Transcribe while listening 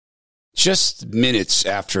Just minutes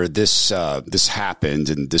after this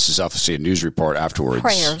happened, and this is obviously a news report afterwards.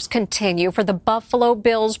 Prayers continue for the Buffalo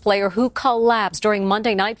Bills player who collapsed during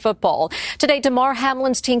Monday Night Football. Today, Damar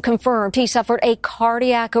Hamlin's team confirmed he suffered a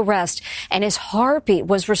cardiac arrest, and his heartbeat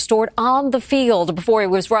was restored on the field before he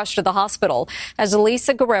was rushed to the hospital. As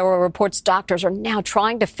Elisa Guerrero reports, doctors are now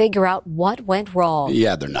trying to figure out what went wrong.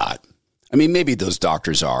 Yeah, they're not. I mean, maybe those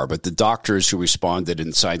doctors are, but the doctors who responded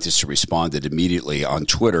and scientists who responded immediately on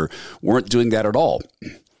Twitter weren't doing that at all.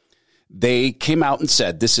 They came out and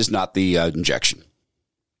said, this is not the injection.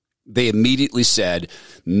 They immediately said,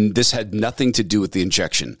 this had nothing to do with the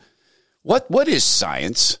injection. What is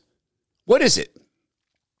science? What is it?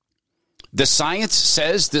 The science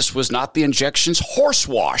says this was not the injections.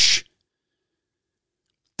 Horsewash.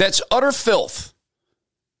 That's utter filth.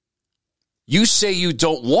 You say you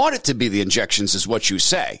don't want it to be the injections is what you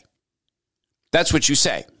say. That's what you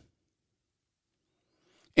say.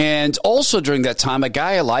 And also during that time, a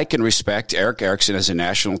guy I like and respect, Eric Erickson, has a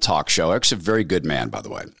national talk show. Eric's a very good man, by the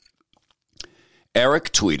way.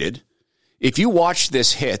 Eric tweeted, if you watch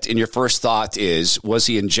this hit and your first thought is, was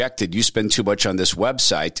he injected? You spend too much on this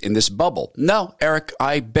website in this bubble. No, Eric,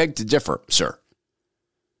 I beg to differ, sir.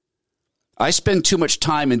 I spend too much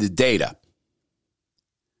time in the data.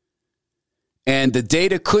 And the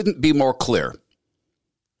data couldn't be more clear.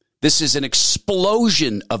 This is an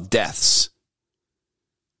explosion of deaths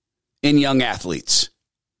in young athletes.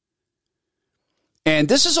 And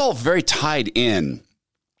this is all very tied in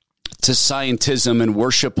to scientism and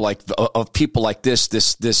worship of people like this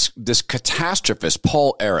catastrophist,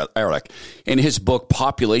 Paul Ehrlich, in his book,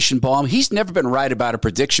 Population Bomb. He's never been right about a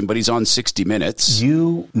prediction, but he's on 60 Minutes.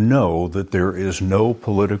 You know that there is no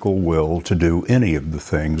political will to do any of the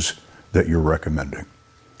things that you're recommending.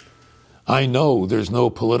 I know there's no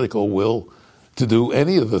political will to do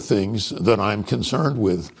any of the things that I'm concerned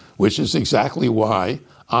with, which is exactly why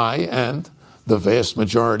I and the vast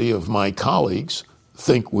majority of my colleagues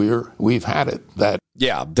think we've had it.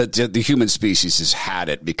 The human species has had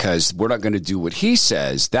it because we're not going to do what he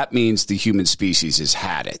says. That means the human species has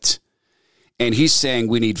had it. And he's saying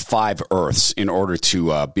we need 5 Earths in order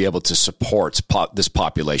to be able to support this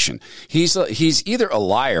population. He's either a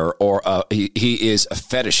liar or he is a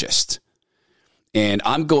fetishist. And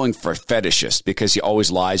I'm going for fetishist because he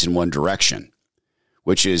always lies in one direction,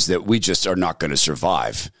 which is that we just are not going to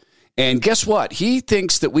survive. And guess what? He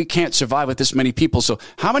thinks that we can't survive with this many people. So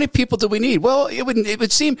how many people do we need? Well, it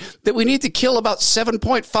would seem that we need to kill about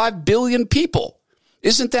 7.5 billion people.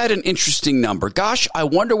 Isn't that an interesting number? Gosh, I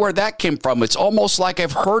wonder where that came from. It's almost like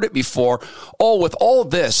I've heard it before. Oh, with all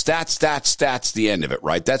this, that's the end of it,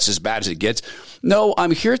 right? That's as bad as it gets. No, I'm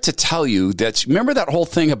here to tell you that, remember that whole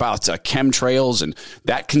thing about chemtrails and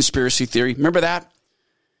that conspiracy theory? Remember that?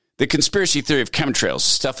 The conspiracy theory of chemtrails,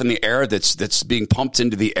 stuff in the air that's being pumped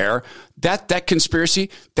into the air. That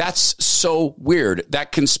conspiracy, that's so weird.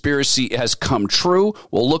 That conspiracy has come true.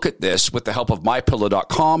 We'll look at this with the help of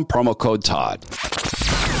MyPillow.com, promo code Todd.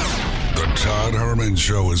 The Todd Herman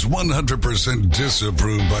Show is 100%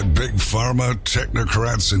 disapproved by big pharma,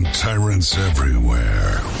 technocrats, and tyrants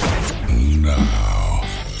everywhere. Now,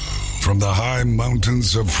 from the high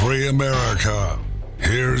mountains of free America,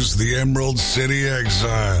 here's the Emerald City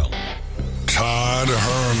exile, Todd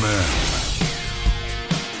Herman.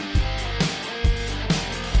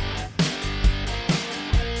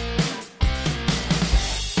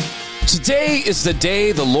 Today is the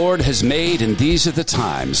day the Lord has made, and these are the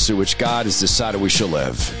times through which God has decided we shall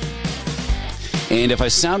live. And if I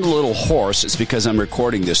sound a little hoarse, it's because I'm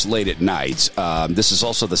recording this late at night. This is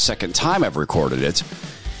also the second time I've recorded it.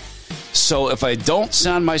 So if I don't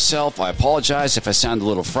sound myself, I apologize. If I sound a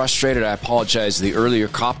little frustrated, I apologize. The earlier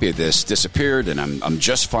copy of this disappeared, and I'm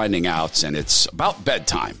just finding out, and it's about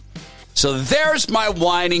bedtime. So there's my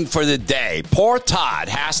whining for the day. Poor Todd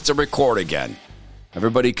has to record again.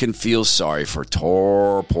 Everybody can feel sorry for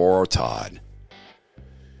poor Todd.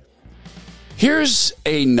 Here's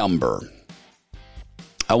a number.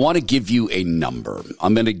 I want to give you a number.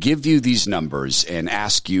 I'm going to give you these numbers and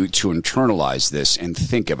ask you to internalize this and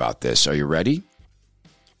think about this. Are you ready?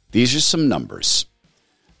 These are some numbers.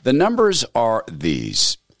 The numbers are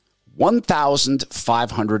these.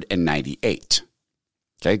 1,598.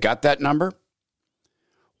 Okay, got that number?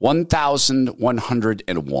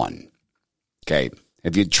 1,101. Okay,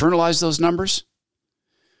 have you internalized those numbers?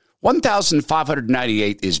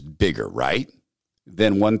 1,598 is bigger, right,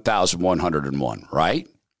 than 1,101, right?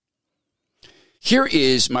 Here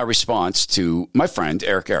is my response to my friend,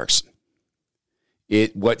 Eric Erickson.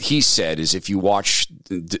 What he said is if you watch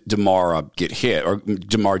Damar get hit, or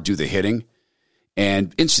Damar do the hitting,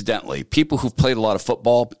 And incidentally, people who've played a lot of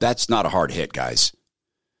football, that's not a hard hit, guys.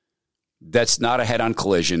 That's not a head-on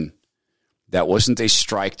collision. That wasn't a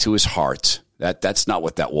strike to his heart. That's not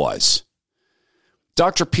what that was.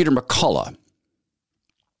 Dr. Peter McCullough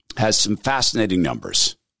has some fascinating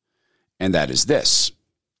numbers, and that is this.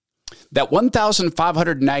 That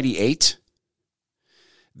 1,598,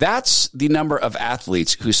 that's the number of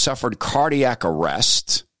athletes who suffered cardiac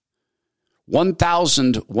arrest,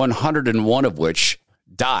 1,101 of which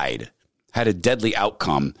died, had a deadly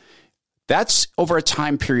outcome. That's over a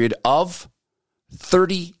time period of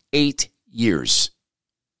 38 years.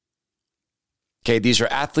 Okay, these are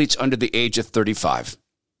athletes under the age of 35.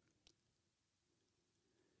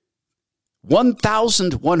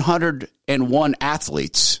 1,101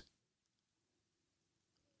 athletes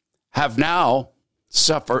have now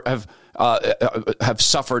suffered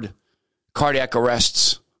cardiac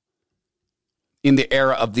arrests in the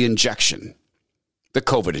era of the injection, the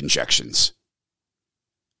COVID injections.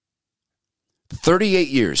 38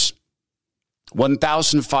 years,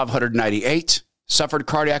 1,598 suffered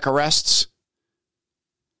cardiac arrests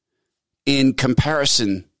in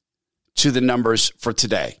comparison to the numbers for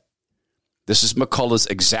today. This is McCullough's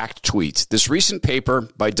exact tweet. This recent paper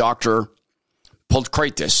by Dr.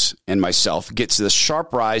 Polkritis and myself gets the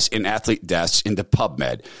sharp rise in athlete deaths into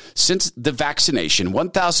PubMed. Since the vaccination,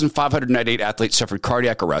 1,598 athletes suffered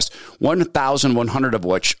cardiac arrest, 1,100 of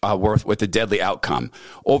which were with a deadly outcome.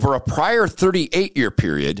 Over a prior 38-year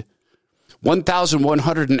period,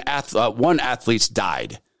 1,101 athletes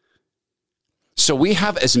died. So we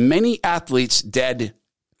have as many athletes dead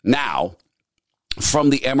now from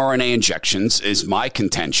the mRNA injections, is my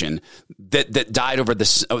contention, that died over a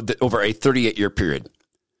 38-year period.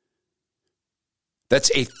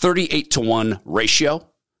 That's a 38-to-1 ratio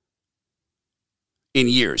in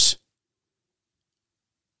years.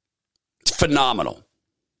 It's phenomenal.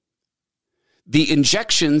 The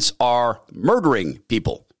injections are murdering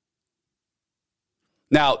people.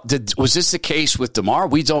 Now, was this the case with DeMar?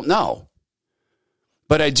 We don't know.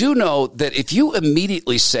 But I do know that if you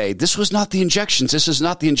immediately say, this was not the injections, this is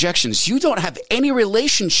not the injections, you don't have any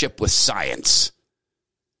relationship with science.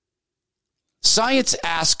 Science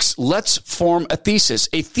asks, let's form a thesis.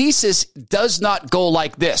 A thesis does not go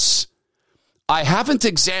like this. I haven't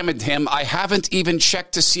examined him. I haven't even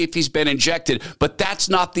checked to see if he's been injected, but that's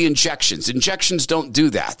not the injections. Injections don't do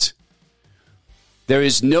that. There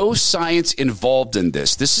is no science involved in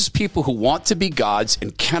this. This is people who want to be gods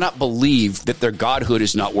and cannot believe that their godhood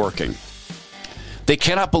is not working. They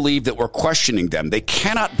cannot believe that we're questioning them. They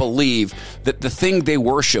cannot believe that the thing they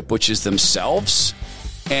worship, which is themselves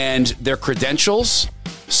and their credentials,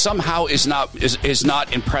 somehow is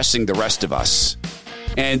not impressing the rest of us.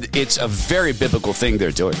 And it's a very biblical thing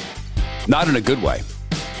they're doing. Not in a good way.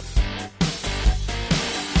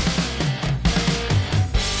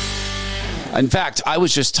 In fact, I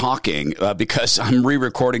was just talking because I'm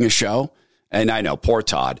re-recording a show, and I know, poor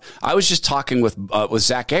Todd. I was just talking with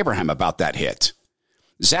Zach Abraham about that hit.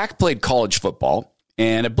 Zach played college football,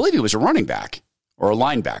 and I believe he was a running back or a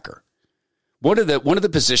linebacker. One of the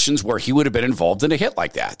positions where he would have been involved in a hit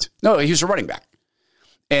like that. No, he was a running back.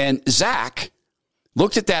 And Zach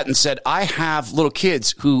looked at that and said, I have little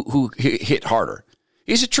kids who hit harder.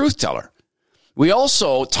 He's a truth teller. We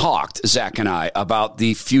also talked, Zach and I, about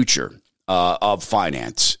the future of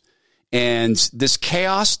finance and this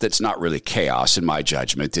chaos that's not really chaos in my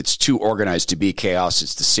judgment. It's too organized to be chaos.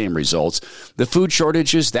 It's the same results. The food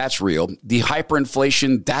shortages, that's real. The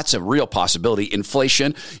hyperinflation, that's a real possibility.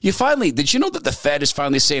 Inflation, did you know that the Fed is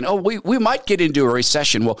finally saying, oh, we might get into a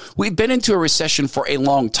recession? Well, we've been into a recession for a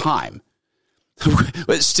long time,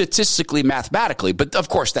 statistically, mathematically, but of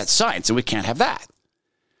course that's science and we can't have that.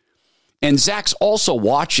 And Zach's also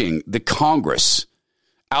watching the Congress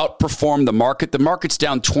outperform the market. The market's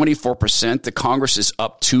down 24%. The Congress is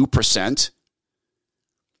up 2%.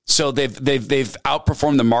 So they've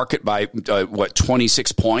outperformed the market by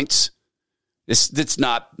 26 points. It's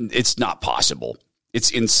not possible.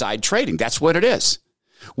 It's inside trading. That's what it is.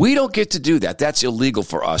 We don't get to do that. That's illegal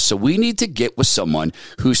for us. So we need to get with someone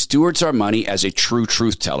who stewards our money as a true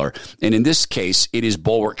truth teller. And in this case, it is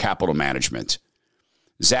Bulwark Capital Management.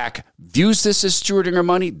 Zach views this as stewarding our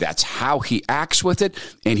money. That's how he acts with it.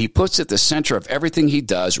 And he puts at the center of everything he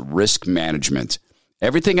does risk management.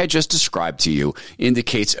 Everything I just described to you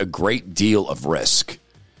indicates a great deal of risk.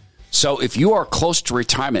 So if you are close to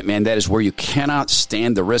retirement, man, that is where you cannot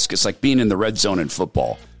stand the risk. It's like being in the red zone in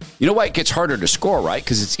football. You know why it gets harder to score, right?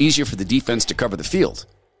 Because it's easier for the defense to cover the field.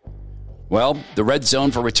 Well, the red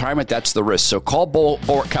zone for retirement, that's the risk. So call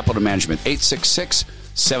Bulwark Capital Management, 866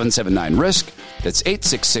 866-779-RISK. That's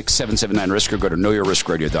 866-779-RISK, or go to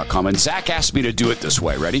knowyourriskradio.com. And Zach asked me to do it this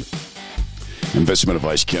way. Ready? Investment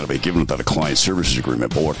advice cannot be given without a client services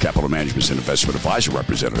agreement. Bulwark Capital Management is an investment advisor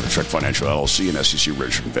representative of Trek Financial LLC and SEC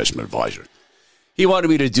registered investment advisor. He wanted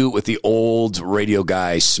me to do it with the old radio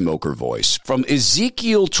guy smoker voice from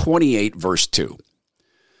Ezekiel 28, verse 2.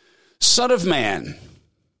 Son of man,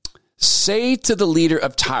 say to the leader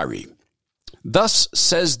of Tyre, thus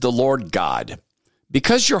says the Lord God,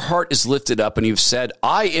 because your heart is lifted up and you've said,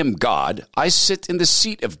 I am God, I sit in the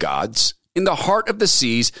seat of gods, in the heart of the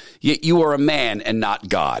seas, yet you are a man and not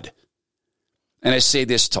God. And I say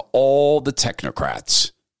this to all the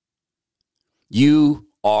technocrats. You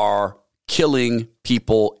are killing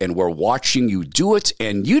people, and we're watching you do it,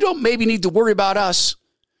 and you don't maybe need to worry about us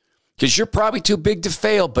because you're probably too big to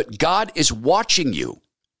fail, but God is watching you.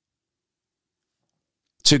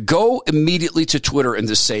 To go immediately to Twitter and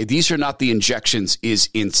to say these are not the injections is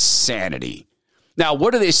insanity. Now,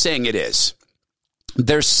 what are they saying it is?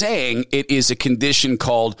 They're saying it is a condition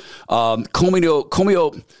called commotio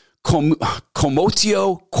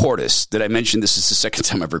cordis. Did I mention this is the second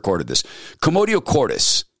time I've recorded this? Commotio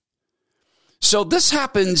cordis. So this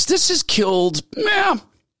happens. This has killed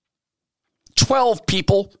 12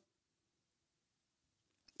 people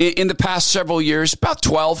in the past several years, about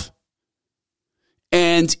 12.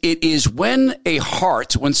 And it is when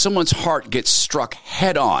someone's heart gets struck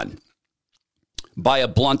head on by a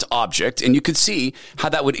blunt object, and you could see how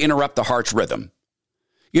that would interrupt the heart's rhythm.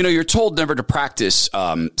 You know, you're told never to practice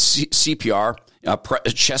CPR,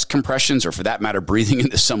 chest compressions, or for that matter, breathing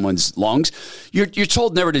into someone's lungs. You're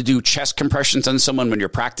told never to do chest compressions on someone when you're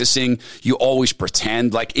practicing. You always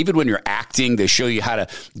pretend, like even when you're acting, they show you how to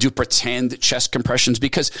do pretend chest compressions,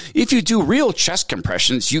 because if you do real chest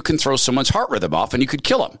compressions, you can throw someone's heart rhythm off and you could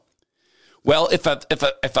kill them. Well, if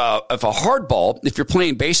you're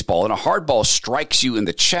playing baseball and a hard ball strikes you in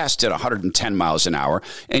the chest at 110 miles an hour,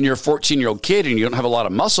 and you're a 14-year-old kid and you don't have a lot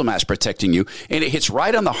of muscle mass protecting you, and it hits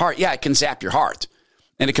right on the heart, yeah, it can zap your heart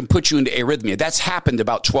and it can put you into arrhythmia. That's happened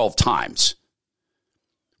about 12 times.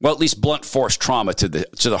 Well, at least blunt force trauma to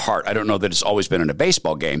the heart. I don't know that it's always been in a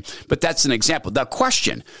baseball game, but that's an example. The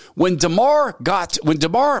question: when Damar got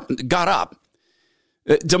up,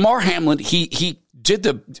 Damar Hamlin, he did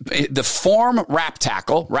the form wrap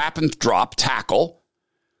and drop tackle.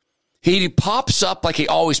 He pops up like he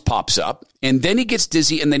always pops up, and then he gets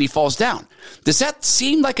dizzy, and then he falls down. Does that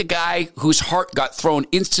seem like a guy whose heart got thrown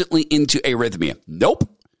instantly into arrhythmia? Nope.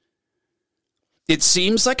 It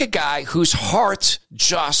seems like a guy whose heart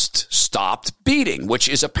just stopped beating, which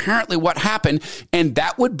is apparently what happened, and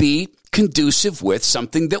that would be conducive with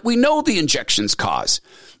something that we know the injections cause.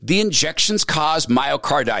 The injections cause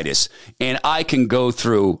myocarditis, and I can go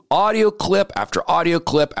through audio clip after audio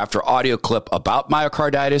clip after audio clip about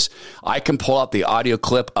myocarditis. I can pull out the audio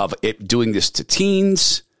clip of it doing this to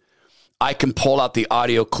teens. I can pull out the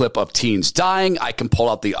audio clip of teens dying. I can pull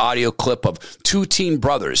out the audio clip of two teen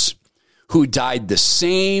brothers who died the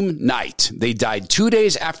same night. They died 2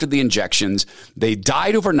 days after the injections. They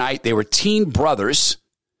died overnight. They were teen brothers.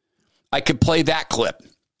 I could play that clip.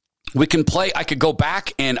 I could go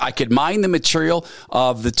back and I could mine the material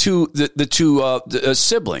of the two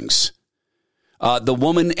siblings, the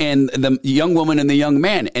woman and the young woman and the young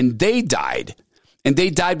man, and they died. And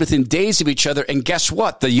they died within days of each other. And guess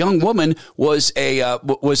what? The young woman was an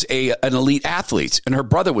elite athlete, and her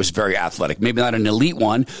brother was very athletic. Maybe not an elite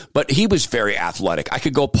one, but he was very athletic. I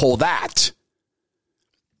could go pull that.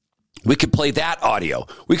 We could play that audio.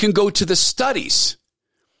 We can go to the studies.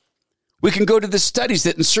 We can go to the studies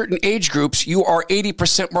that in certain age groups, you are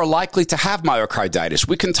 80% more likely to have myocarditis.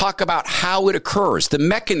 We can talk about how it occurs. The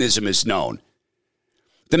mechanism is known.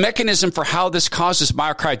 The mechanism for how this causes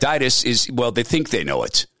myocarditis is, well, they think they know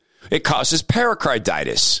it. It causes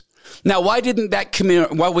pericarditis. Now, why wouldn't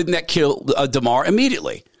that kill Damar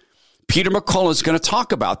immediately? Peter McCullough is going to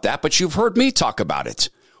talk about that, but you've heard me talk about it.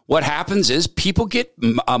 What happens is people get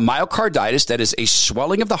myocarditis, that is a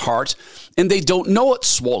swelling of the heart, and they don't know it's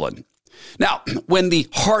swollen. Now, when the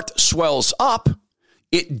heart swells up,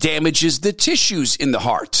 it damages the tissues in the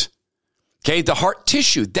heart. Okay, the heart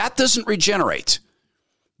tissue, that doesn't regenerate.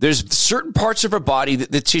 There's certain parts of our body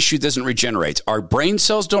that the tissue doesn't regenerate. Our brain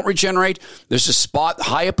cells don't regenerate. There's a spot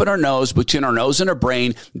high up in our nose, between our nose and our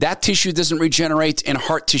brain. That tissue doesn't regenerate, and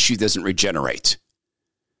heart tissue doesn't regenerate.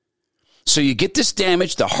 So you get this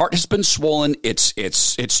damage. The heart has been swollen.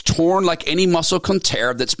 It's torn like any muscle can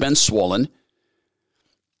tear that's been swollen.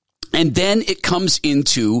 And then it comes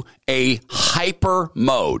into a hyper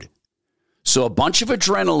mode. So a bunch of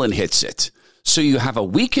adrenaline hits it. So you have a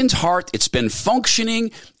weakened heart. It's been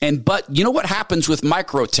functioning. But you know what happens with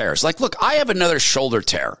micro tears? Like, look, I have another shoulder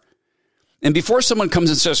tear. And before someone comes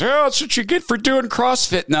and says, oh, that's what you get for doing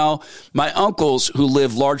CrossFit. No, my uncles who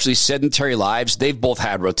live largely sedentary lives, they've both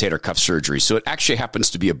had rotator cuff surgery. So it actually happens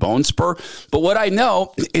to be a bone spur. But what I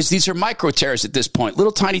know is these are micro tears at this point,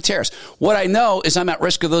 little tiny tears. What I know is I'm at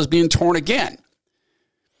risk of those being torn again.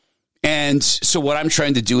 And so what I'm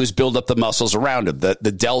trying to do is build up the muscles around them,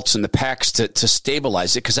 the delts and the pecs to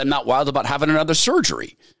stabilize it, because I'm not wild about having another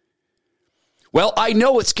surgery. Well, I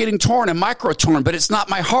know it's getting torn and micro torn, but it's not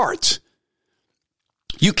my heart.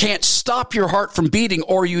 You can't stop your heart from beating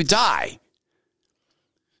or you die.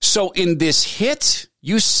 So in this hit,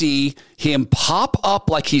 you see him pop up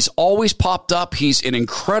like he's always popped up. He's an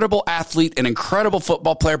incredible athlete, an incredible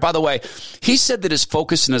football player. By the way, he said that his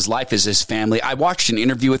focus in his life is his family. I watched an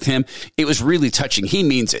interview with him. It was really touching. He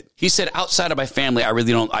means it. He said, outside of my family, I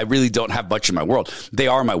really don't have much in my world. They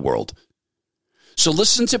are my world. So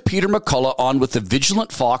listen to Peter McCullough on with the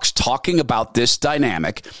Vigilant Fox talking about this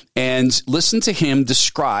dynamic, and listen to him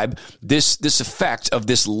describe this effect of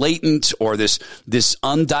this latent or this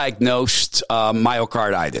undiagnosed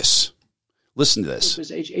myocarditis. Listen to this. It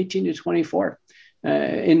was age 18 to 24.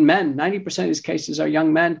 In men, 90% of these cases are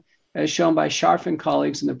young men, as shown by Scharf and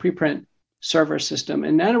colleagues in the preprint server system.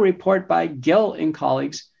 And then a report by Gill and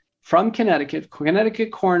colleagues from Connecticut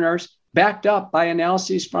coroners, backed up by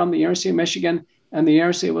analyses from the University of Michigan and the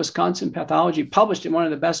University of Wisconsin Pathology, published in one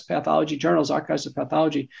of the best pathology journals, Archives of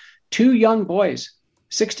Pathology. 2 young boys,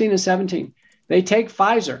 16 and 17, they take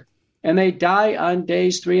Pfizer and they die on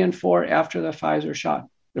days 3 and 4 after the Pfizer shot.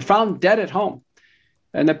 They're found dead at home.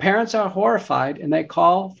 And the parents are horrified and they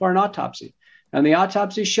call for an autopsy. And the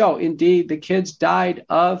autopsies show, indeed, the kids died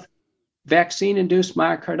of vaccine-induced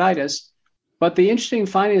myocarditis. But the interesting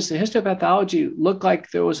finding is the histopathology looked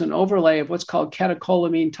like there was an overlay of what's called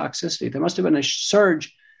catecholamine toxicity. There must have been a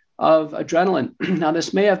surge of adrenaline. Now,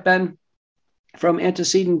 this may have been from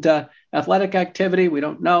antecedent athletic activity. We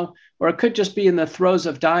don't know. Or it could just be in the throes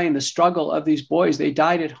of dying, the struggle of these boys. They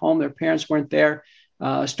died at home. Their parents weren't there,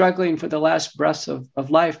 struggling for the last breaths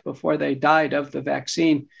of life before they died of the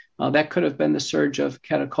vaccine. That could have been the surge of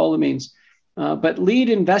catecholamines. But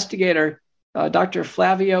lead investigator, Dr.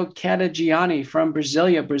 Flavio Catagiani from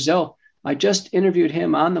Brasilia, Brazil. I just interviewed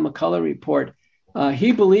him on the McCullough report.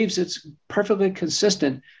 He believes it's perfectly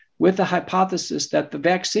consistent with the hypothesis that the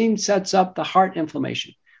vaccine sets up the heart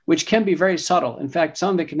inflammation, which can be very subtle. In fact,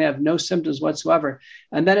 some of it can have no symptoms whatsoever.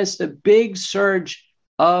 And then it's the big surge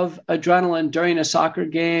of adrenaline during a soccer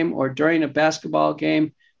game or during a basketball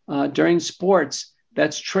game, during sports,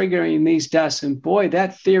 that's triggering these deaths. And boy,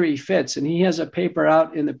 that theory fits. And he has a paper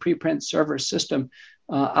out in the preprint server system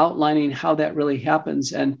outlining how that really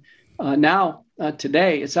happens. And now,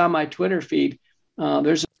 today, it's on my Twitter feed.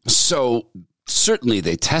 So certainly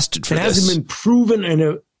they tested for this. It hasn't been proven in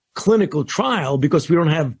a clinical trial because we don't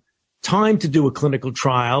have time to do a clinical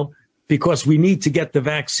trial, because we need to get the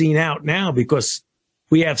vaccine out now because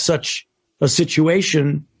we have such a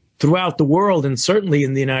situation throughout the world and certainly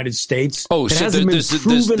in the United States. Oh, so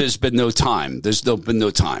there's been no time. There's been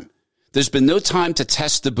no time. There's been no time to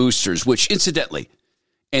test the boosters, which incidentally,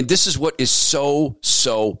 and this is what is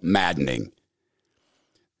so maddening.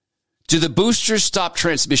 Do the boosters stop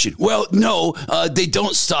transmission? Well, no, they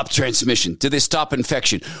don't stop transmission. Do they stop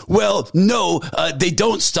infection? Well, no, they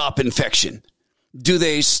don't stop infection. Do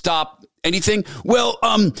they stop anything? Well,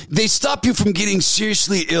 they stop you from getting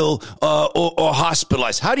seriously ill or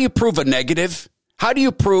hospitalized. How do you prove a negative? How do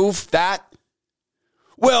you prove that?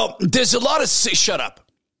 Well, there's a lot of shut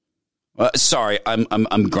up. Sorry,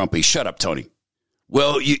 I'm grumpy. Shut up, Tony.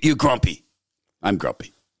 Well, you're grumpy. I'm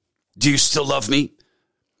grumpy. Do you still love me?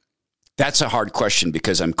 That's a hard question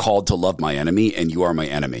because I'm called to love my enemy and you are my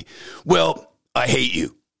enemy. Well, I hate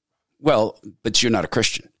you. Well, but you're not a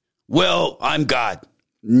Christian. Well, I'm God.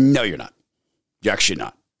 No, you're not. You're actually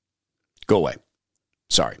not. Go away.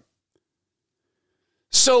 Sorry.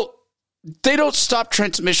 So they don't stop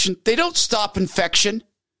transmission. They don't stop infection.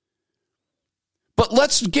 But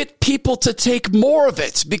let's get people to take more of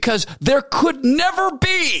it because there could never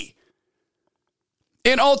be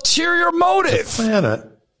an ulterior motive. The planet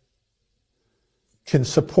can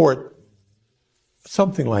support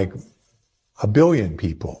something like 1 billion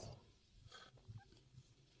people,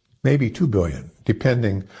 maybe 2 billion,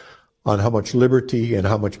 depending on how much liberty and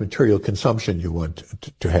how much material consumption you want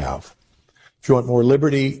to have. If you want more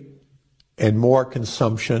liberty and more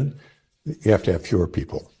consumption, you have to have fewer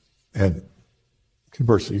people. And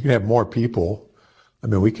conversely, you can have more people. I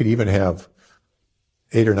mean, we could even have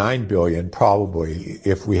 8 or 9 billion probably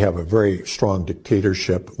if we have a very strong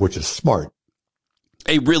dictatorship, which is smart.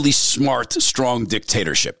 a really smart, strong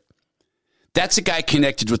dictatorship. That's a guy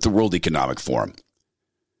connected with the World Economic Forum.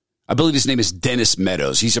 I believe his name is Dennis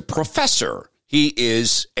Meadows. He's a professor. He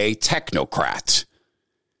is a technocrat.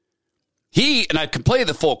 And I can play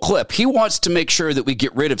the full clip, he wants to make sure that we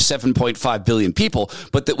get rid of 7.5 billion people,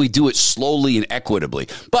 but that we do it slowly and equitably.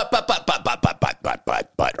 But,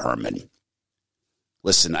 Herman.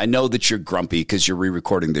 Listen, I know that you're grumpy because you're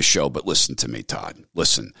re-recording the show, but listen to me, Todd.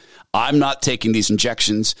 Listen, I'm not taking these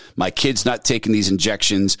injections. My kid's not taking these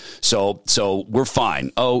injections. So we're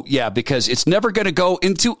fine. Oh, yeah, because it's never going to go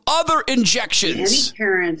into other injections. Any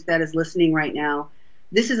parent that is listening right now,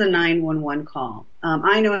 this is a 911 call.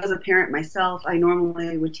 I know as a parent myself, I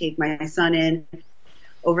normally would take my son in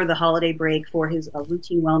over the holiday break for his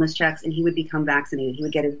routine wellness checks, and he would become vaccinated. He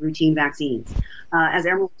would get his routine vaccines. As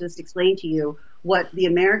Emerald just explained to you, what the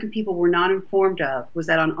American people were not informed of was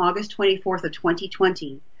that on August 24th of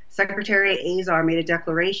 2020, Secretary Azar made a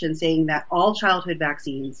declaration saying that all childhood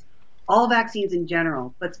vaccines, all vaccines in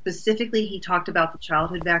general, but specifically he talked about the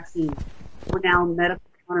childhood vaccines, were now medical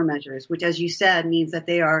countermeasures, which, as you said, means that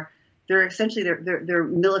they're essentially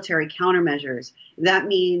military countermeasures. That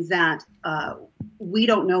means that we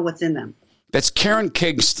don't know what's in them. That's Karen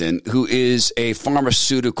Kingston, who is a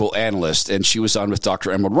pharmaceutical analyst, and she was on with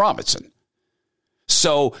Dr. Emerald Robinson.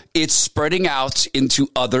 So it's spreading out into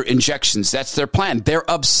other injections. That's their plan. They're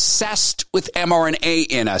obsessed with mRNA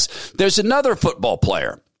in us. There's another football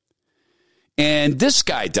player, and this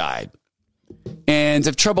guy died, and I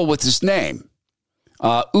have trouble with his name.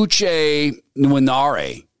 Uche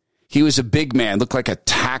Nwaneri. He was a big man, looked like a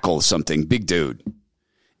tackle or something, big dude.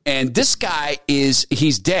 And this guy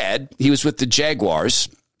he's dead. He was with the Jaguars.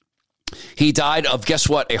 He died of, guess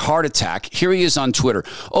what, a heart attack. Here he is on Twitter.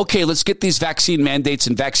 Okay, let's get these vaccine mandates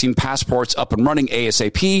and vaccine passports up and running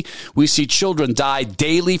ASAP. We see children die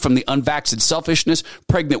daily from the unvaccinated selfishness.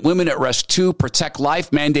 Pregnant women at risk too. Protect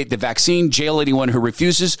life. Mandate the vaccine. Jail anyone who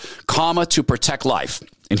refuses, to protect life.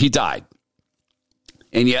 And he died.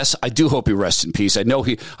 And yes, I do hope he rests in peace.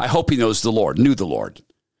 I hope he knows the Lord, knew the Lord,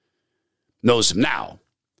 knows him now.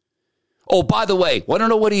 Oh, by the way, want to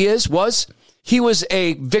know what he was? He was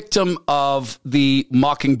a victim of the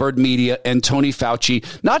Mockingbird media and Tony Fauci,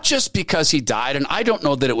 not just because he died, and I don't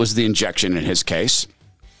know that it was the injection in his case.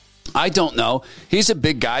 I don't know. He's a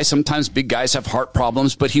big guy. Sometimes big guys have heart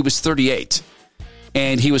problems, but he was 38.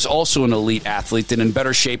 And he was also an elite athlete and in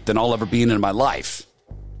better shape than I'll ever be in my life.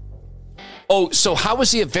 Oh, so how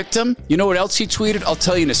was he a victim? You know what else he tweeted? I'll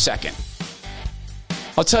tell you in a second.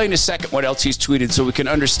 What else he's tweeted so we can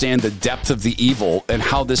understand the depth of the evil and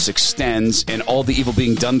how this extends and all the evil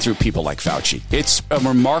being done through people like Fauci. It's a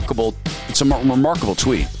remarkable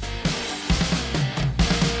tweet.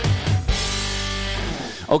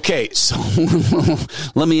 Okay, so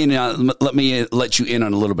let me let you in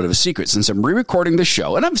on a little bit of a secret. Since I'm re-recording the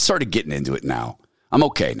show, and I'm sort of getting into it now. I'm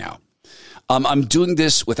okay now. I'm doing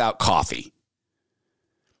this without coffee.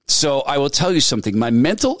 So I will tell you something. My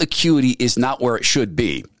mental acuity is not where it should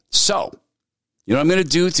be. So, you know what I'm going to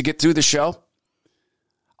do to get through the show?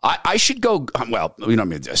 I should go, well, you know what I'm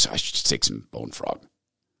going to do? I should take some bone frog.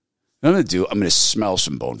 What I'm going to do, I'm going to smell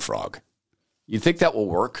some bone frog. You think that will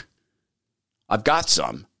work? I've got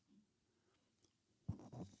some.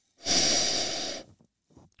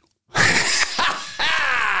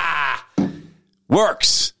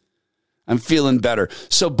 Works. I'm feeling better.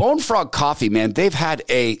 So Bone Frog Coffee, man, they've had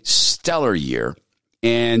a stellar year.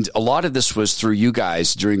 And a lot of this was through you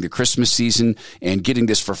guys during the Christmas season and getting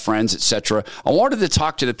this for friends, etc. I wanted to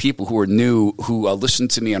talk to the people who are new, who listened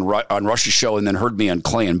to me on Rush's show and then heard me on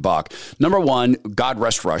Clay and Buck. Number one, God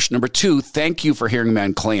rest Rush. Number two, thank you for hearing me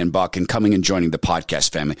on Clay and Buck and coming and joining the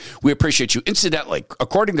podcast family. We appreciate you. Incidentally,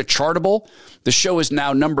 according to Chartable, the show is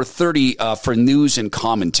now number 30 for news and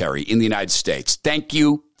commentary in the United States. Thank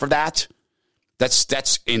you for that.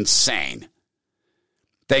 That's insane.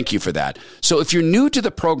 Thank you for that. So if you're new to the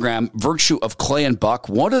program, Virtue of Clay and Buck,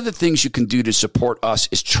 one of the things you can do to support us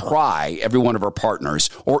is try every one of our partners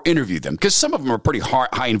or interview them, because some of them are pretty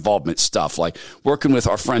high involvement stuff, like working with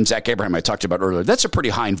our friend Zach Abraham I talked about earlier. That's a pretty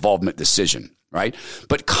high involvement decision, right?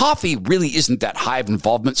 But coffee really isn't that high of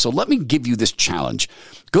involvement, so let me give you this challenge.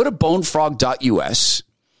 Go to bonefrog.us.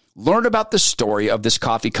 Learn about the story of this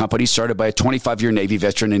coffee company started by a 25-year Navy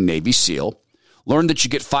veteran and Navy SEAL. Learn that you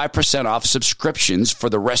get 5% off subscriptions for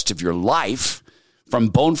the rest of your life from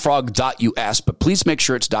bonefrog.us, but please make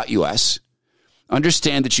sure it's .us.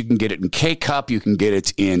 Understand that you can get it in K-Cup, you can get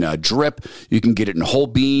it in drip, you can get it in whole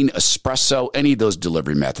bean, espresso, any of those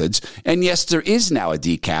delivery methods. And yes, there is now a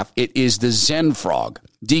decaf. It is the Zen Frog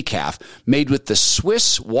decaf made with the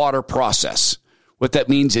Swiss water process, What that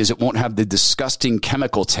means is it won't have the disgusting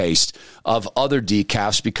chemical taste of other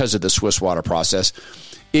decafs because of the Swiss water process.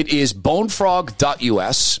 It is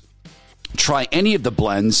bonefrog.us. Try any of the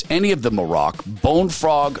blends, any of the Maroc,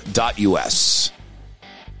 bonefrog.us.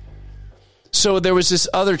 So there was this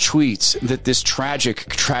other tweet that this tragic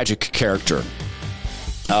character,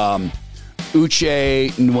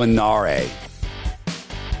 Uche Nwanare.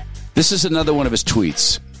 This is another one of his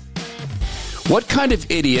tweets. What kind of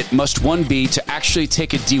idiot must one be to actually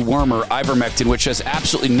take a dewormer, ivermectin, which has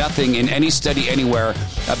absolutely nothing in any study anywhere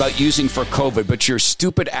about using for COVID, but your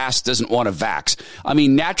stupid ass doesn't want to vax? I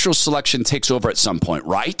mean, natural selection takes over at some point,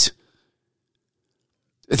 right?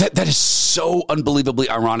 That is so unbelievably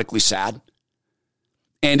ironically sad.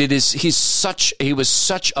 And he was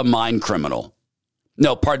such a mind criminal.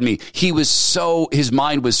 No, pardon me. His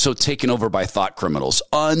mind was so taken over by thought criminals.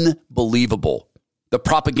 Unbelievable. The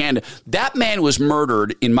propaganda. That man was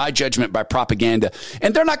murdered, in my judgment, by propaganda.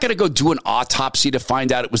 And they're not going to go do an autopsy to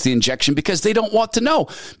find out it was the injection because they don't want to know.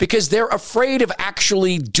 Because they're afraid of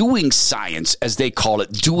actually doing science, as they call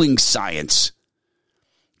it, doing science.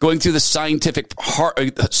 Going through the scientific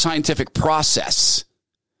process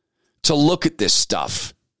to look at this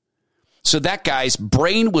stuff. So that guy's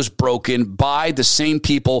brain was broken by the same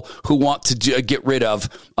people who want to get rid of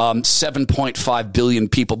 7.5 billion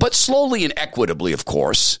people, but slowly and equitably, of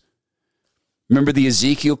course. Remember the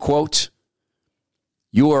Ezekiel quote?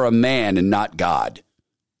 You are a man and not God.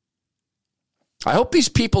 I hope these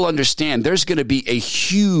people understand there's going to be a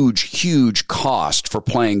huge, huge cost for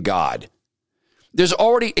playing God. There's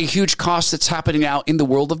already a huge cost that's happening now in the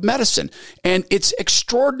world of medicine. And it's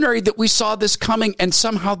extraordinary that we saw this coming and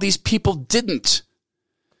somehow these people didn't.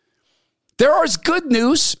 There is good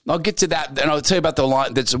news. I'll get to that and I'll tell you about the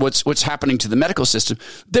line that's what's happening to the medical system.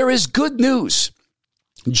 There is good news.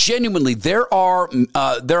 Genuinely, there are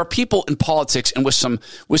people in politics and with some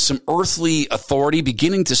earthly authority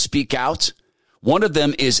beginning to speak out. One of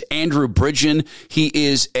them is Andrew Bridgen. He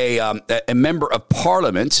is a member of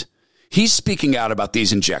parliament. He's speaking out about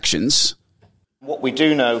these injections. What we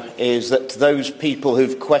do know is that those people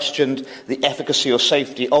who've questioned the efficacy or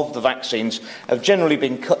safety of the vaccines have generally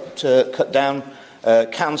been cut down,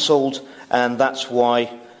 cancelled, and that's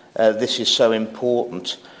why this is so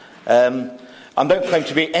important. I don't claim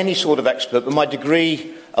to be any sort of expert, but my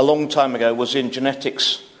degree a long time ago was in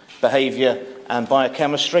genetics, behaviour and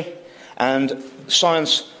biochemistry, and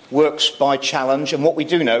science works by challenge, and what we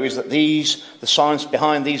do know is that the science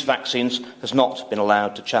behind these vaccines has not been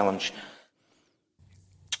allowed to challenge.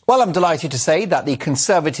 Well, I'm delighted to say that the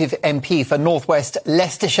Conservative MP for North West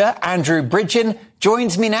Leicestershire, Andrew Bridgen,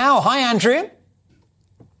 joins me now. Hi, Andrew.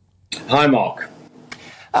 Hi, Mark.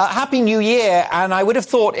 Happy New Year, and I would have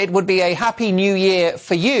thought it would be a Happy New Year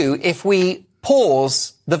for you if we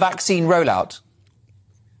pause the vaccine rollout.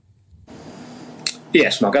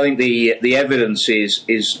 Yes, Mark, I think the evidence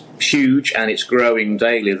is huge and it's growing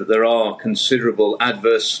daily that there are considerable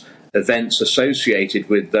adverse events associated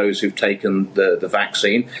with those who've taken the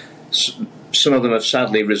vaccine. Some of them have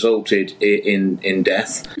sadly resulted in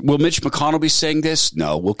death. Will Mitch McConnell be saying this?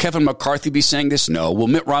 No. Will Kevin McCarthy be saying this? No. Will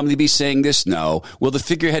Mitt Romney be saying this? No. Will the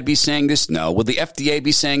figurehead be saying this? No. Will the FDA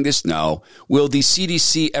be saying this? No. Will the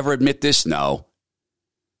CDC ever admit this? No.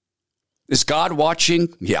 Is God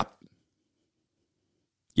watching? Yep.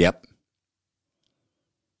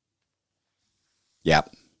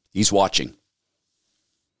 Yep. He's watching.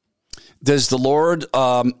 Does the Lord,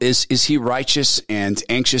 is he righteous and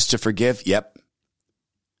anxious to forgive? Yep.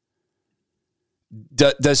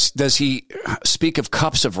 Does he speak of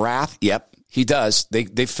cups of wrath? Yep, he does.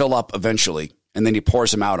 They fill up eventually, and then he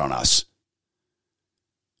pours them out on us.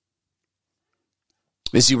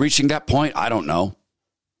 Is he reaching that point? I don't know.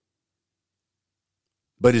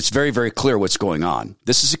 But it's very, very clear what's going on.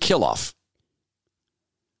 This is a kill-off.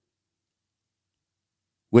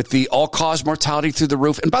 With the all-cause mortality through the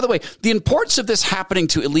roof. And by the way, the importance of this happening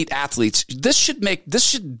to elite athletes, this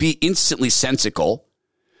should be instantly sensical.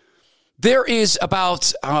 There is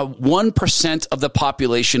about 1% of the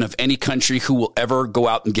population of any country who will ever go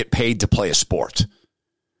out and get paid to play a sport.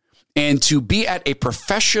 And to be at a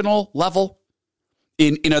professional level,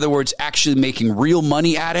 in other words, actually making real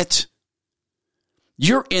money at it,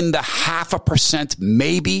 you're in the 0.5%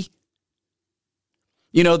 maybe.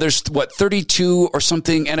 You know, there's, 32 or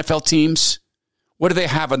something NFL teams? What do they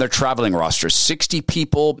have on their traveling roster? 60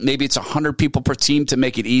 people, maybe it's 100 people per team to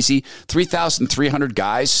make it easy. 3,300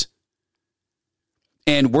 guys.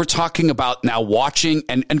 And we're talking about now watching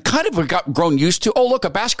and kind of got grown used to, oh, look, a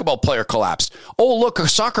basketball player collapsed. Oh, look, a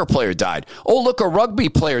soccer player died. Oh, look, a rugby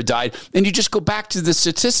player died. And you just go back to the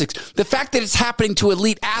statistics. The fact that it's happening to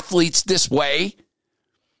elite athletes this way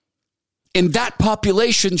And that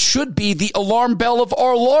population should be the alarm bell of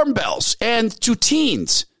our alarm bells. And to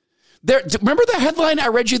teens, remember the headline I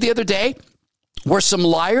read you the other day where some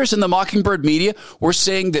liars in the Mockingbird media were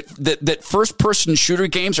saying that first-person shooter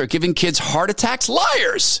games are giving kids heart attacks?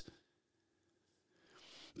 Liars!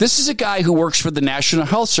 This is a guy who works for the National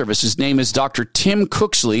Health Service. His name is Dr. Tim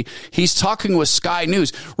Cooksley. He's talking with Sky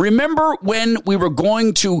News. Remember when we were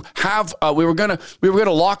going to have we were going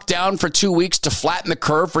to lock down for 2 weeks to flatten the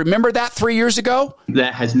curve? Remember that 3 years ago?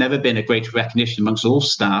 There has never been a greater recognition amongst all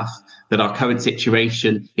staff that our current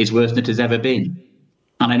situation is worse than it has ever been.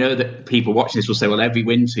 And I know that people watching this will say, well, every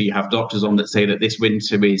winter you have doctors on that say that this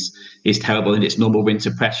winter is terrible and it's normal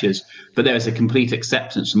winter pressures. But there is a complete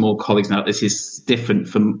acceptance from all colleagues now that this is different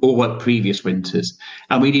from all previous winters.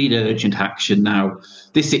 And we need urgent action now.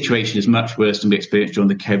 This situation is much worse than we experienced during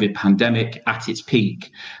the COVID pandemic at its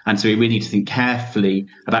peak. And so we really need to think carefully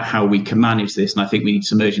about how we can manage this. And I think we need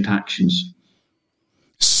some urgent actions.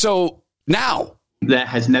 So now, there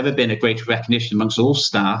has never been a greater recognition amongst all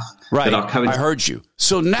staff that our current... I heard you.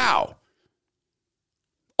 So now,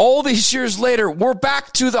 all these years later, we're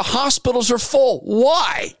back to the hospitals are full.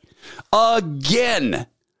 Why? Again,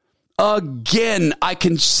 I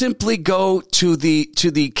can simply go to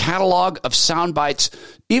the catalog of sound bites,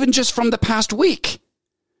 even just from the past week.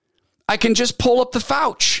 I can just pull up the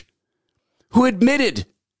Fauci, who admitted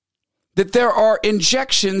that there are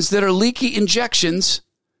injections that are leaky injections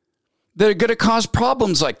that are going to cause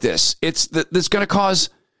problems like this. That's going to cause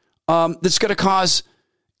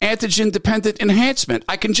antigen-dependent enhancement.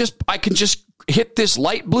 I can just hit this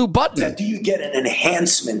light blue button. Now, do you get an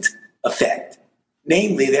enhancement effect?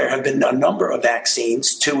 Namely, there have been a number of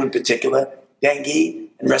vaccines, 2 in particular, dengue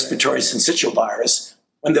and respiratory syncytial virus.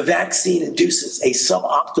 When the vaccine induces a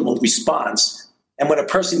suboptimal response, and when a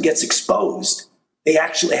person gets exposed, they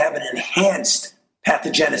actually have an enhanced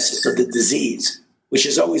pathogenesis of the disease, which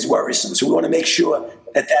is always worrisome. So we want to make sure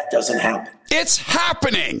that doesn't happen. It's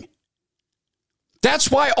happening.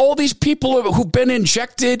 That's why all these people who've been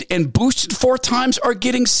injected and boosted 4 times are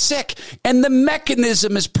getting sick. And the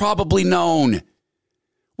mechanism is probably known.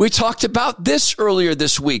 We talked about this earlier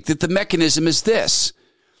this week, that the mechanism is this,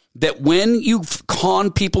 that when you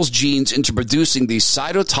con people's genes into producing these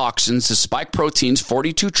cytotoxins, the spike proteins,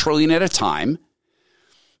 42 trillion at a time,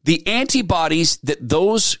 the antibodies that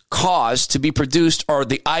those cause to be produced are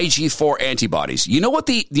the IG4 antibodies. You know what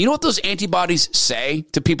those antibodies say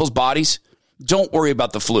to people's bodies? Don't worry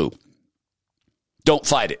about the flu. Don't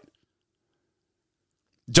fight it.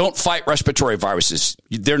 Don't fight respiratory viruses.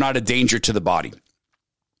 They're not a danger to the body.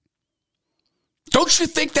 Don't you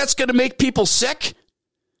think that's going to make people sick?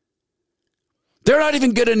 They're not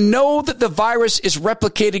even going to know that the virus is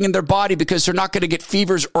replicating in their body because they're not going to get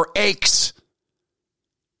fevers or aches.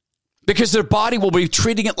 Because their body will be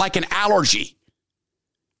treating it like an allergy.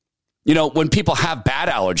 You know, when people have bad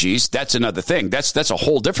allergies, that's another thing. That's a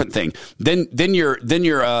whole different thing. Then your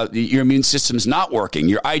immune system's not working.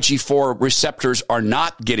 Your IG4 receptors are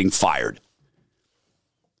not getting fired.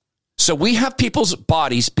 So we have people's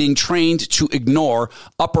bodies being trained to ignore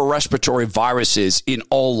upper respiratory viruses in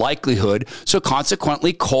all likelihood. So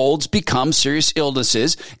consequently, colds become serious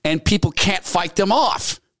illnesses and people can't fight them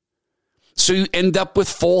off. So you end up with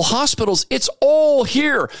full hospitals. It's all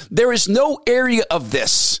here. There is no area of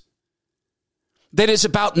this that is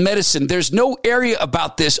about medicine. There's no area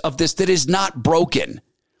about this that is not broken.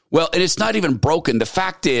 Well, and it's not even broken. The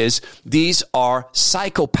fact is, these are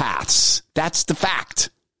psychopaths. That's the fact.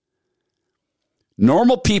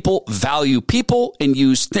 Normal people value people and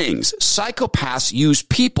use things. Psychopaths use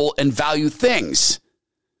people and value things.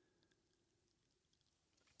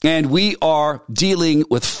 And we are dealing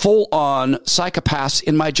with full-on psychopaths,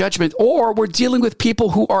 in my judgment, or we're dealing with people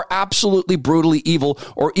who are absolutely brutally evil,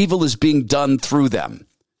 or evil is being done through them.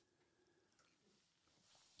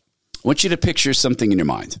 I want you to picture something in your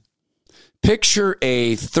mind. Picture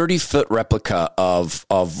a 30-foot replica of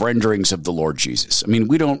renderings of the Lord Jesus. I mean,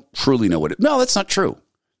 we don't truly know what it... No, that's not true.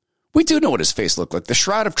 We do know what his face looked like. The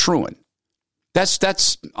Shroud of Turin.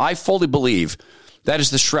 That's I fully believe that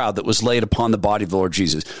is the shroud that was laid upon the body of the Lord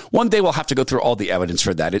Jesus. One day we'll have to go through all the evidence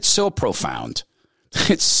for that. It's so profound.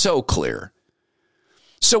 It's so clear.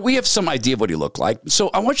 So we have some idea of what he looked like.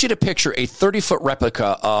 So I want you to picture a 30-foot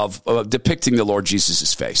replica of depicting the Lord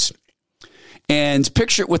Jesus' face. And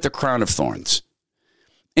picture it with the crown of thorns.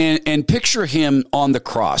 And picture him on the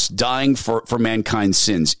cross, dying for mankind's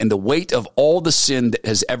sins. And the weight of all the sin that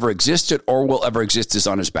has ever existed or will ever exist is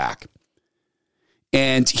on his back.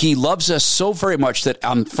 And he loves us so very much that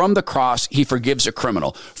from the cross, he forgives a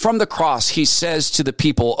criminal. From the cross, he says to the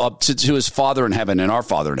people, to his Father in heaven and our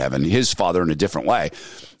Father in heaven, his Father in a different way,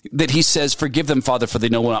 that he says, forgive them, Father, for they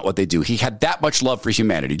know not what they do. He had that much love for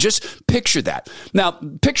humanity. Just picture that. Now,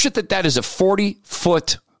 picture that is a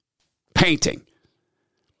 40-foot painting.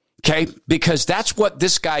 Okay, because that's what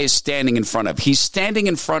this guy is standing in front of. He's standing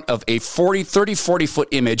in front of a 40-foot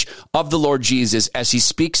image of the Lord Jesus as he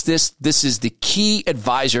speaks this. This is the key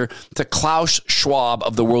advisor to Klaus Schwab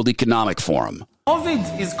of the World Economic Forum.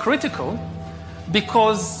 COVID is critical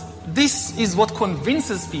because this is what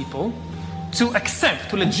convinces people to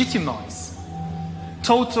accept, to legitimize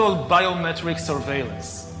total biometric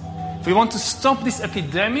surveillance. If we want to stop this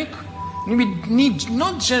epidemic, we need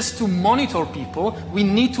not just to monitor people, we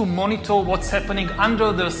need to monitor what's happening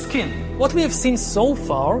under their skin. What we have seen so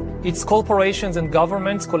far, it's corporations and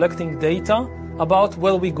governments collecting data about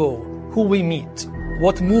where we go, who we meet,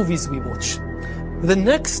 what movies we watch. The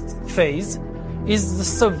next phase is the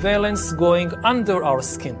surveillance going under our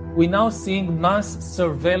skin. We're now seeing mass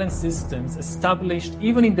surveillance systems established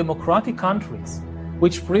even in democratic countries,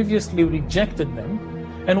 which previously rejected them.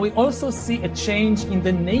 And we also see a change in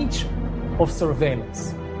the nature of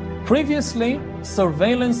surveillance. Previously,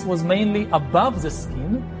 surveillance was mainly above the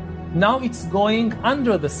skin. Now it's going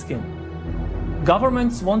under the skin.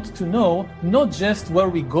 Governments want to know not just where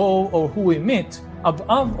we go or who we meet.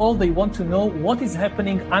 Above all, they want to know what is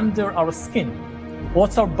happening under our skin.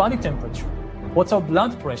 What's our body temperature? What's our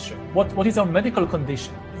blood pressure? What is our medical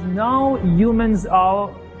condition? Now humans are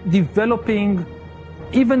developing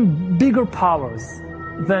even bigger powers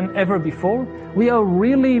than ever before. We are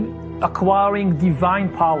really acquiring divine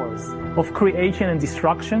powers of creation and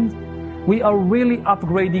destruction. We are really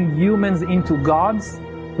upgrading humans into gods.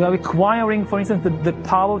 We are acquiring, for instance, the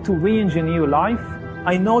power to re-engineer life.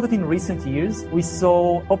 I know that in recent years, we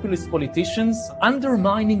saw populist politicians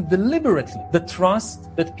undermining deliberately the trust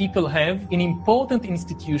that people have in important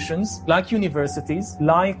institutions like universities,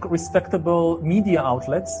 like respectable media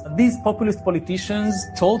outlets. These populist politicians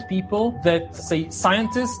told people that, say,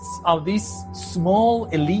 scientists are this small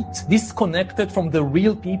elite disconnected from the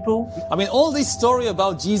real people. I mean, all this story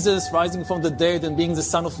about Jesus rising from the dead and being the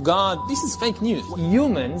Son of God, this is fake news.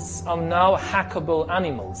 Humans are now hackable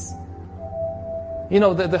animals. You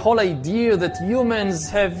know, the whole idea that humans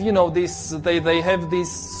have, they have this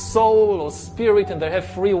soul or spirit and they have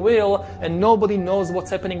free will and nobody knows what's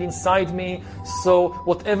happening inside me. So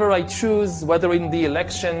whatever I choose, whether in the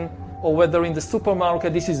election or whether in the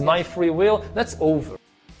supermarket, this is my free will, that's over.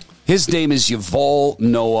 His name is Yuval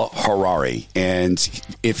Noah Harari. And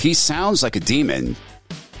if he sounds like a demon,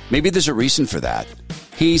 maybe there's a reason for that.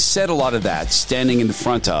 He said a lot of that standing in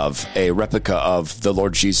front of a replica of the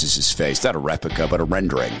Lord Jesus' face. Not a replica, but a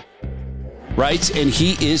rendering. Right? And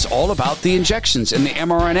he is all about the injections and the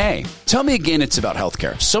mRNA. Tell me again it's about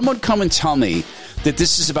healthcare. Someone come and tell me that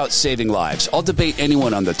this is about saving lives. I'll debate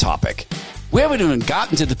anyone on the topic. We haven't even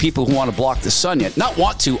gotten to the people who want to block the sun yet. Not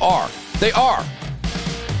want to, are. They are.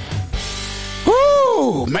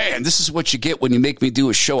 Woo! Man, this is what you get when you make me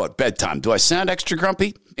do a show at bedtime. Do I sound extra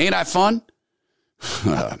grumpy? Ain't I fun?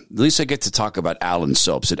 At least I get to talk about Alan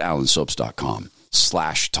Soaps at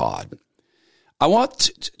alansoaps.com/Todd. I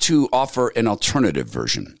want to offer an alternative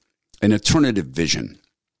version, an alternative vision.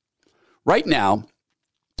 Right now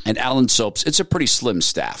at Alan Soaps, it's a pretty slim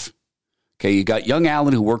staff. Okay, you got young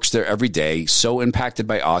Alan who works there every day, so impacted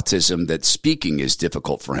by autism that speaking is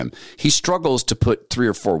difficult for him. He struggles to put 3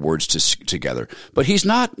 or 4 words together, but he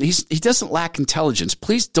doesn't lack intelligence.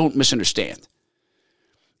 Please don't misunderstand.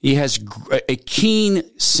 He has a keen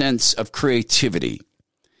sense of creativity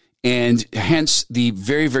and hence the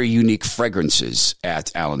very, very unique fragrances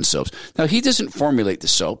at Alan Soaps. Now, he doesn't formulate the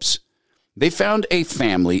soaps. They found a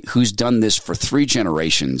family who's done this for 3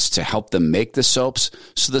 generations to help them make the soaps.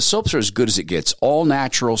 So the soaps are as good as it gets, all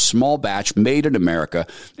natural, small batch, made in America,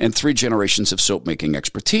 and 3 generations of soap making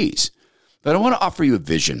expertise. But I want to offer you a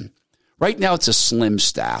vision. Right now, it's a slim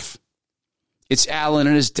staff. It's Alan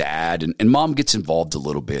and his dad, and mom gets involved a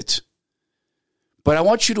little bit. But I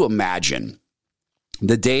want you to imagine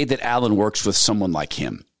the day that Alan works with someone like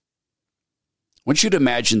him. I want you to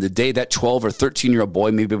imagine the day that 12 or 13-year-old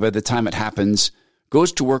boy, maybe by the time it happens,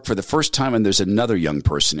 goes to work for the first time and there's another young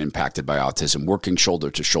person impacted by autism working shoulder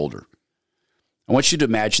to shoulder. I want you to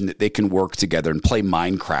imagine that they can work together and play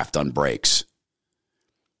Minecraft on breaks.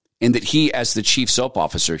 And that he, as the chief soap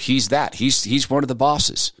officer, he's one of the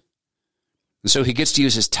bosses. And so he gets to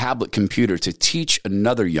use his tablet computer to teach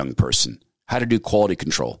another young person how to do quality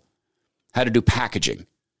control, how to do packaging,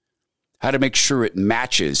 how to make sure it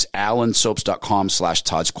matches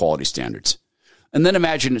alansoaps.com/Todd's quality standards. And then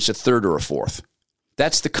imagine it's a 3rd or a 4th.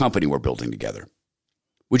 That's the company we're building together.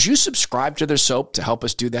 Would you subscribe to their soap to help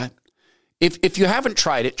us do that? If you haven't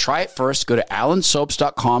tried it, try it first. Go to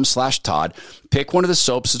allensoaps.com/Todd. Pick one of the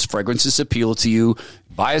soaps that's fragrances appeal to you.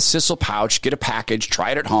 Buy a Sissel pouch. Get a package.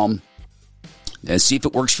 Try it at home. And see if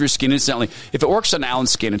it works for your skin. Incidentally, if it works on Alan's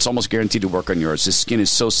skin, it's almost guaranteed to work on yours. His skin is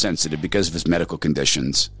so sensitive because of his medical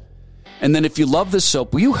conditions. And then if you love this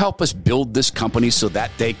soap, will you help us build this company so that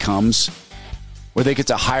day comes where they get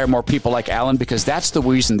to hire more people like Alan? Because that's the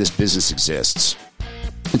reason this business exists.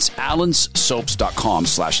 It's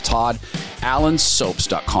allenssoaps.com/Todd.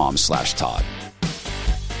 allenssoaps.com/Todd.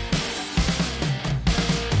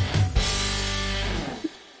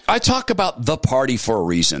 I talk about the party for a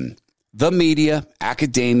reason. The media,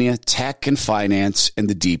 academia, tech and finance, and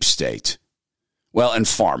the deep state. Well, and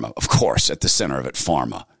pharma, of course, at the center of it,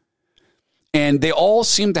 pharma. And they all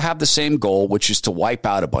seem to have the same goal, which is to wipe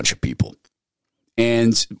out a bunch of people.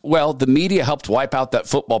 And, well, the media helped wipe out that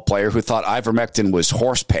football player who thought ivermectin was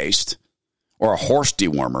horse paste or a horse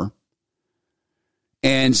dewormer.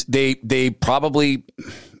 And they probably,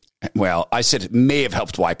 well, I said may have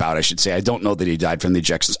helped wipe out, I should say. I don't know that he died from the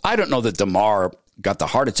injections. I don't know that DeMar got the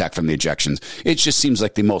heart attack from the injections. It just seems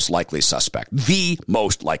like the most likely suspect. The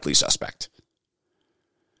most likely suspect.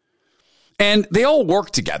 And they all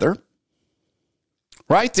work together.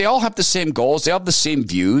 Right? They all have the same goals. They have the same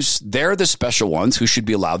views. They're the special ones who should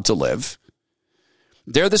be allowed to live.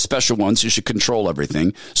 They're the special ones who should control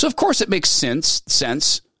everything. So, of course, it makes sense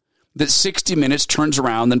that 60 Minutes turns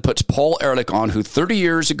around and puts Paul Ehrlich on, who 30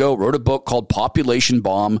 years ago wrote a book called Population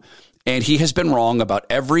Bomb, and he has been wrong about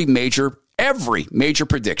every major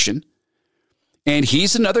prediction. And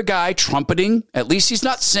he's another guy trumpeting, at least he's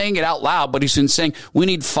not saying it out loud, but he's been saying we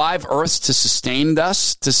need 5 Earths to sustain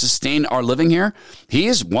us, to sustain our living here. He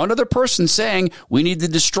is one other person saying we need to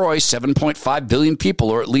destroy 7.5 billion people,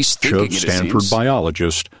 or at least thinking it seems. Stanford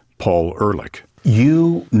biologist Paul Ehrlich.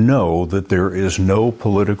 You know that there is no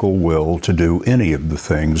political will to do any of the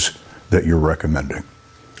things that you're recommending.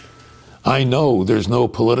 I know there's no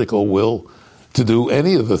political will to do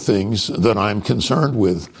any of the things that I'm concerned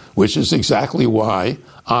with, which is exactly why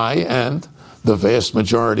I and the vast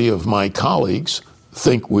majority of my colleagues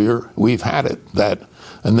think we've had it, that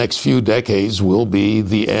the next few decades will be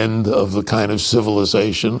the end of the kind of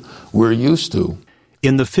civilization we're used to.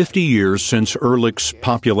 In the 50 years since Ehrlich's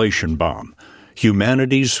population bomb,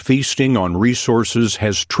 humanity's feasting on resources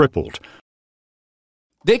has tripled.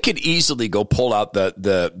 They could easily go pull out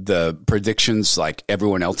the predictions like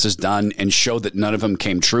everyone else has done and show that none of them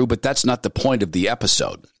came true, but that's not the point of the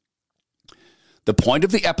episode. The point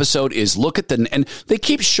of the episode is look at and they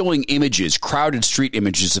keep showing images, crowded street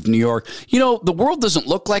images of New York. You know, the world doesn't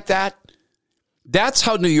look like that. That's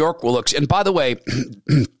how New York will look. And by the way,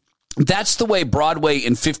 that's the way Broadway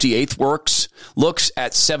in 58th looks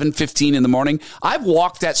at 7:15 in the morning. I've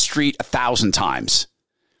walked that street 1,000 times.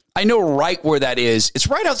 I know right where that is. It's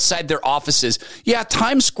right outside their offices. Yeah,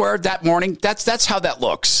 Times Square that morning, that's how that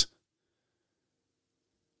looks.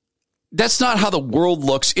 That's not how the world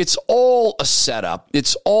looks. It's all a setup.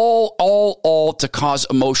 It's all to cause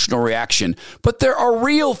emotional reaction. But there are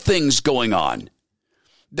real things going on.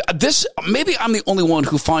 This, maybe I'm the only one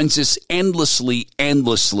who finds this endlessly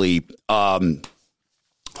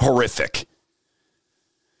horrific.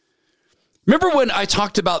 Remember when I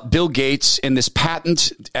talked about Bill Gates and this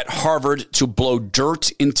patent at Harvard to blow dirt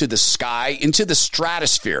into the sky, into the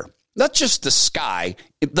stratosphere? Not just the sky,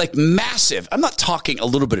 like massive. I'm not talking a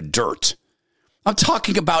little bit of dirt. I'm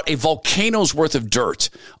talking about a volcano's worth of dirt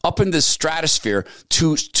up in the stratosphere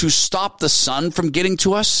to stop the sun from getting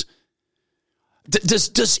to us.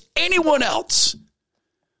 Does anyone else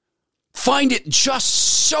find it just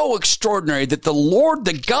so extraordinary that the Lord,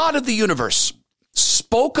 the God of the universe,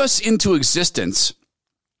 spoke us into existence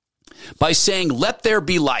by saying, "Let there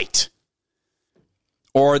be light"?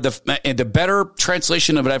 Or the better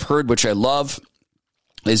translation of it I've heard, which I love,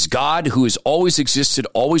 is God, who has always existed,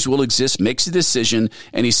 always will exist, makes a decision,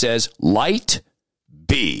 and he says, "Light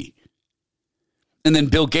be." And then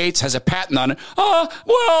Bill Gates has a patent on it.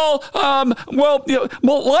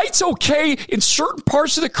 Light's okay in certain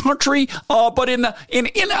parts of the country, but in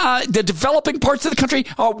the developing parts of the country,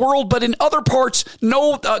 world, but in other parts,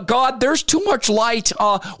 no, God, there's too much light.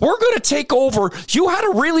 We're going to take over. You had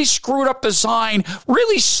a really screwed up design,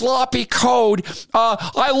 really sloppy code.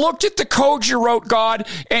 I looked at the code you wrote, God,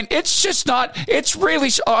 and it's just not, it's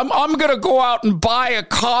really, I'm going to go out and buy a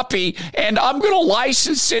copy, and I'm going to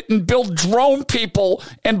license it and build drone people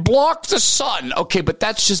and block the sun. Okay, but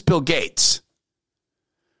that's just Bill Gates.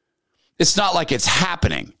 It's not like it's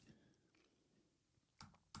happening.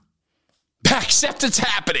 Except it's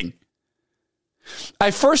happening.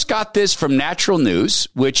 I first got this from Natural News,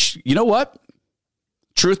 which, you know what?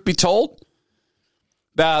 Truth be told,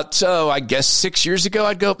 About, I guess 6 years ago,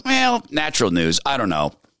 I'd go, well, natural news. I don't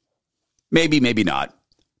know. Maybe, maybe not.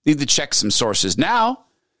 Need to check some sources. Now,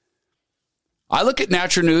 I look at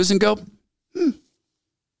natural news and go,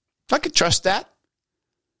 I could trust that.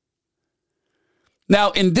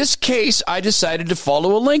 Now, in this case, I decided to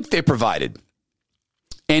follow a link they provided.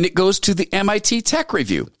 And it goes to the MIT Tech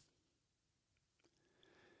Review.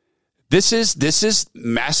 This is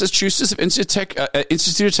Massachusetts Institute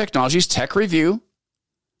of Technology's Tech Review.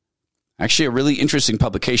 Actually, a really interesting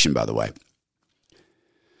publication, by the way.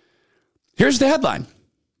 Here's the headline.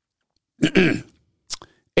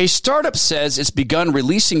 A startup says it's begun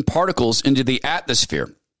releasing particles into the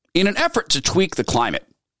atmosphere in an effort to tweak the climate.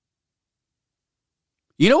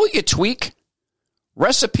 You know what you tweak?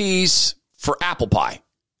 Recipes for apple pie.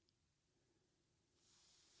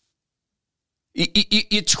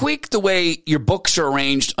 You tweak the way your books are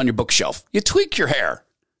arranged on your bookshelf. You tweak your hair.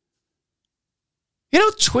 You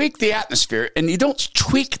don't tweak the atmosphere, and you don't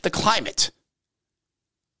tweak the climate.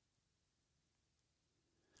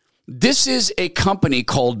 This is a company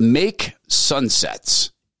called Make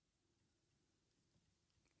Sunsets.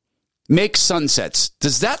 Make Sunsets.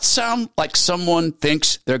 Does that sound like someone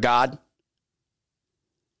thinks they're God?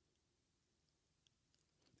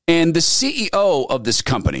 And the CEO of this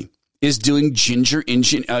company is doing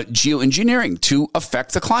geoengineering to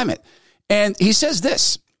affect the climate. And he says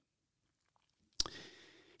this.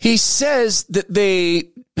 He says that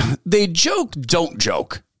they joke, don't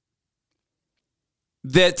joke,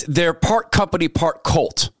 that they're part company, part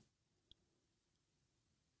cult.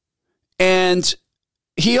 And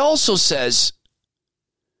he also says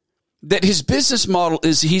that his business model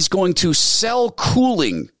is he's going to sell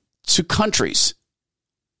cooling to countries.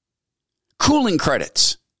 Cooling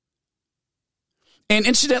credits. And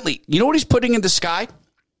incidentally, you know what he's putting in the sky?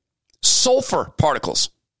 Sulfur particles.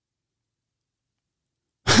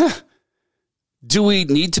 Do we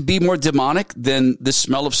need to be more demonic than the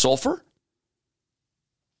smell of sulfur?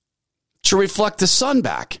 To reflect the sun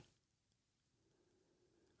back.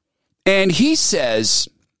 And he says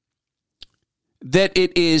that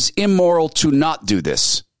it is immoral to not do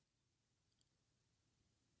this.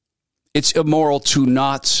 It's immoral to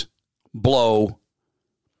not blow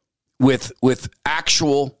with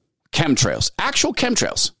actual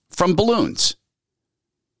chemtrails from balloons.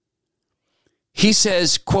 He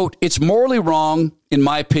says, quote, it's morally wrong, in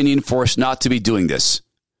my opinion, for us not to be doing this.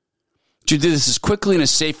 To do this as quickly and as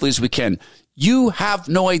safely as we can. You have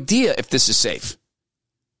no idea if this is safe.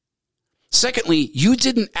 Secondly, you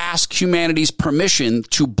didn't ask humanity's permission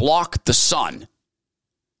to block the sun.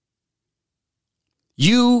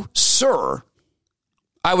 You, sir,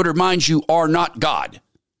 I would remind you, are not God.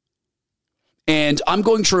 And I'm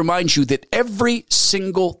going to remind you that every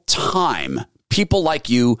single time people like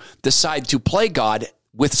you decide to play God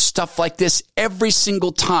with stuff like this, every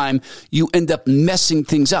single time you end up messing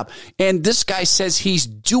things up. And this guy says he's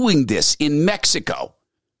doing this in Mexico.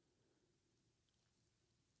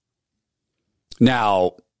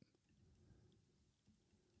 Now,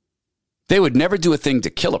 they would never do a thing to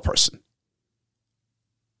kill a person.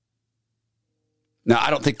 Now, I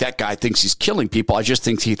don't think that guy thinks he's killing people. I just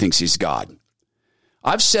think he thinks he's God.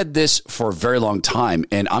 I've said this for a very long time,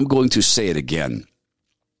 and I'm going to say it again.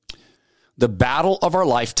 The battle of our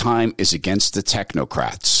lifetime is against the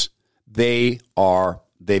technocrats.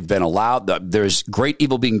 They've been allowed, there's great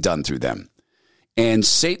evil being done through them. And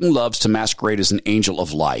Satan loves to masquerade as an angel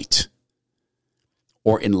of light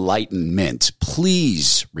or enlightenment.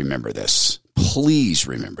 Please remember this. Please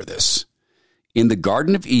remember this. In the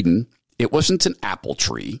Garden of Eden, it wasn't an apple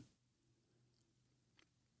tree.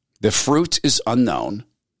 The fruit is unknown.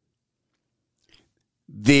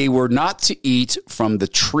 They were not to eat from the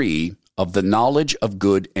tree of the knowledge of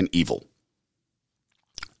good and evil.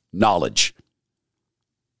 Knowledge.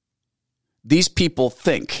 These people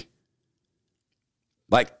think.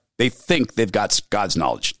 Like they think they've got God's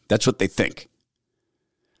knowledge. That's what they think.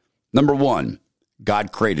 Number one,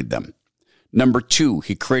 God created them. Number two,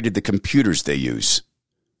 he created the computers they use.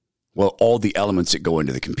 Well, all the elements that go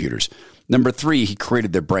into the computers. Number three, he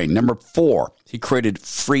created their brain. Number four, he created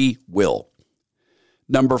free will.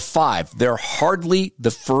 Number five, they're hardly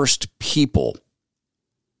the first people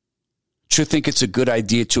to think it's a good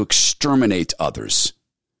idea to exterminate others.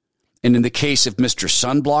 And in the case of Mr.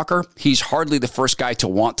 Sunblocker, he's hardly the first guy to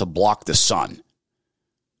want to block the sun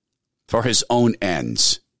for his own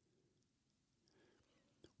ends.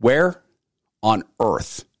 Where on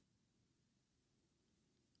earth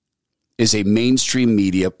is a mainstream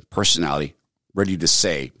media personality ready to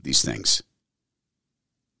say these things?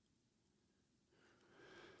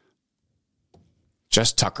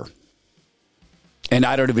 Just Tucker. And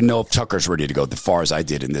I don't even know if Tucker's ready to go as far as I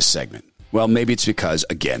did in this segment. Well, maybe it's because,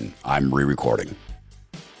 again, I'm re-recording.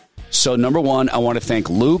 So, number one, I want to thank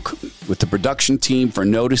Luke with the production team for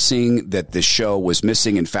noticing that the show was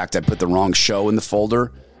missing. In fact, I put the wrong show in the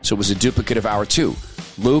folder, so it was a duplicate of hour 2.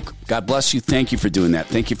 Luke, God bless you. Thank you for doing that.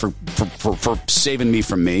 Thank you for saving me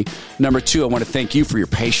from me. Number 2, I want to thank you for your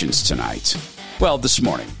patience tonight. Well, this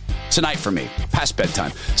morning. Tonight for me. Past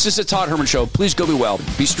bedtime. This is the Todd Herman Show. Please go be well.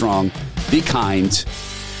 Be strong. Be kind.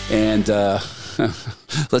 And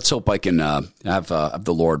let's hope I can have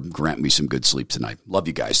the Lord grant me some good sleep tonight. Love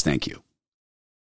you guys. Thank you.